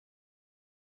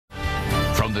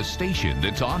from the station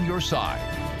that's on your side.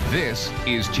 This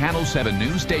is Channel 7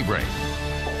 News Daybreak.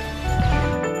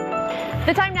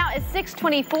 The time now is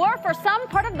 6:24. For some,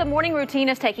 part of the morning routine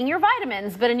is taking your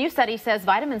vitamins, but a new study says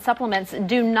vitamin supplements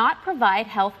do not provide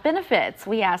health benefits.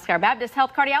 We asked our Baptist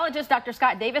health cardiologist, Dr.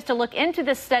 Scott Davis, to look into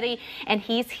this study, and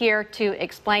he's here to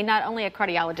explain, not only a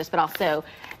cardiologist, but also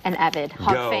an avid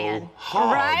Hog fan.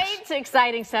 Hogs. Right?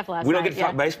 Exciting stuff last night. We don't get to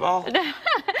talk baseball?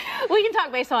 We can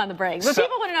talk baseball on the break, but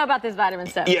people want to know about this vitamin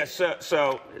stuff. Yes,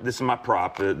 so this is my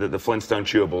prop, the Flintstone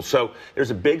Chewable. So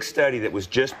there's a big study that was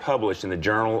just published in the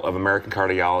Journal of American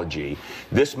Cardiology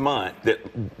this month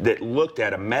that looked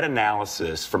at a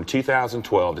meta-analysis from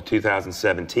 2012 to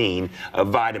 2017 of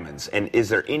vitamins. And is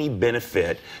there any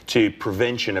benefit to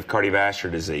prevention of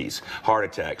cardiovascular disease, heart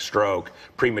attack, stroke,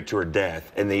 premature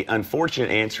death? And the unfortunate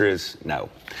answer is no.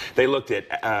 They looked at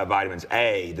vitamins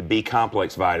A, the B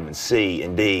complex vitamins, C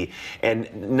and D, and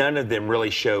none of them really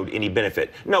showed any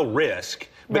benefit. No risk,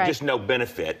 but just no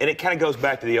benefit. And it kind of goes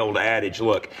back to the old adage,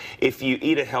 look, if you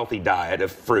eat a healthy diet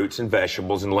of fruits and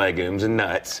vegetables and legumes and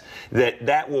nuts,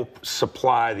 that will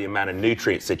supply the amount of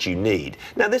nutrients that you need.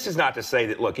 Now, this is not to say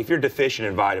that, look, if you're deficient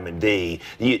in vitamin D,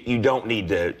 you don't need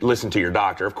to listen to your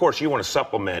doctor. Of course, you want to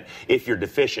supplement if you're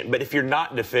deficient, but if you're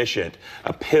not deficient,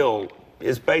 a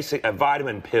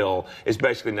vitamin pill is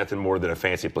basically nothing more than a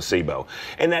fancy placebo.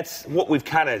 And that's what we've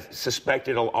kind of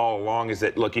suspected all along, is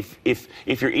that, look, if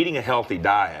you're eating a healthy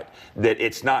diet, that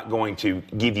it's not going to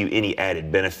give you any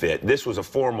added benefit. This was a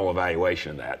formal evaluation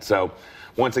of that. So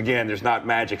once again, there's not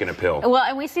magic in a pill. Well,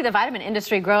 and we see the vitamin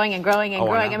industry growing and growing and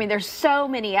growing. I mean, there's so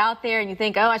many out there, and you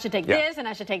think, oh, I should take this and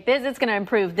I should take this. It's going to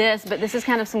improve this, but this is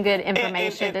kind of some good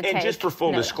information to take. And just for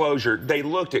full disclosure, they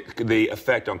looked at the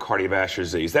effect on cardiovascular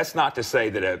disease. That's not to say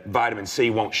that a vitamin C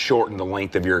won't shorten the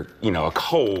length of your, a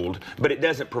cold, but it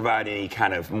doesn't provide any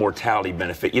kind of mortality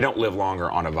benefit. You don't live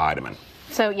longer on a vitamin.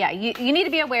 So, yeah, you need to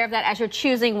be aware of that as you're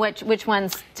choosing which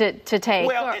ones to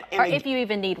take, or if you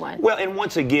even need one. Well, and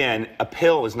once again, a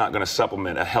pill is not going to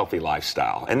supplement a healthy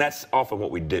lifestyle. And that's often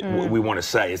what we want to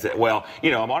say is that, well,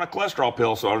 I'm on a cholesterol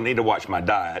pill, so I don't need to watch my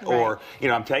diet. Right. Or,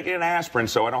 I'm taking an aspirin,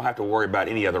 so I don't have to worry about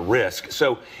any other risk.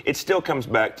 So it still comes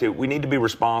back to we need to be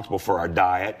responsible for our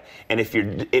diet. And if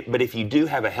you do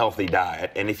have a healthy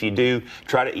diet, and if you do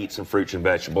try to eat some fruits and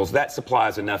vegetables, that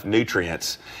supplies enough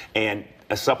nutrients, and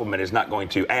a supplement is not going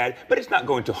to add, but it's not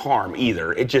going to harm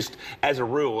either. It just, as a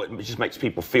rule, it just makes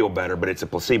people feel better, but it's a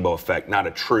placebo effect, not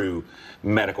a true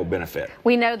medical benefit.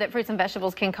 We know that fruits and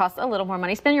vegetables can cost a little more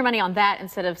money. Spend your money on that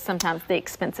instead of sometimes the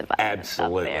expensive vitamins.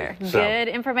 Absolutely. Out there. Good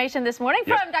information this morning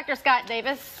from Dr. Scott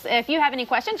Davis. If you have any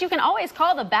questions, you can always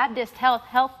call the Baptist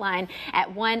Health Line at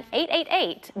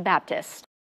 1-888-BAPTIST.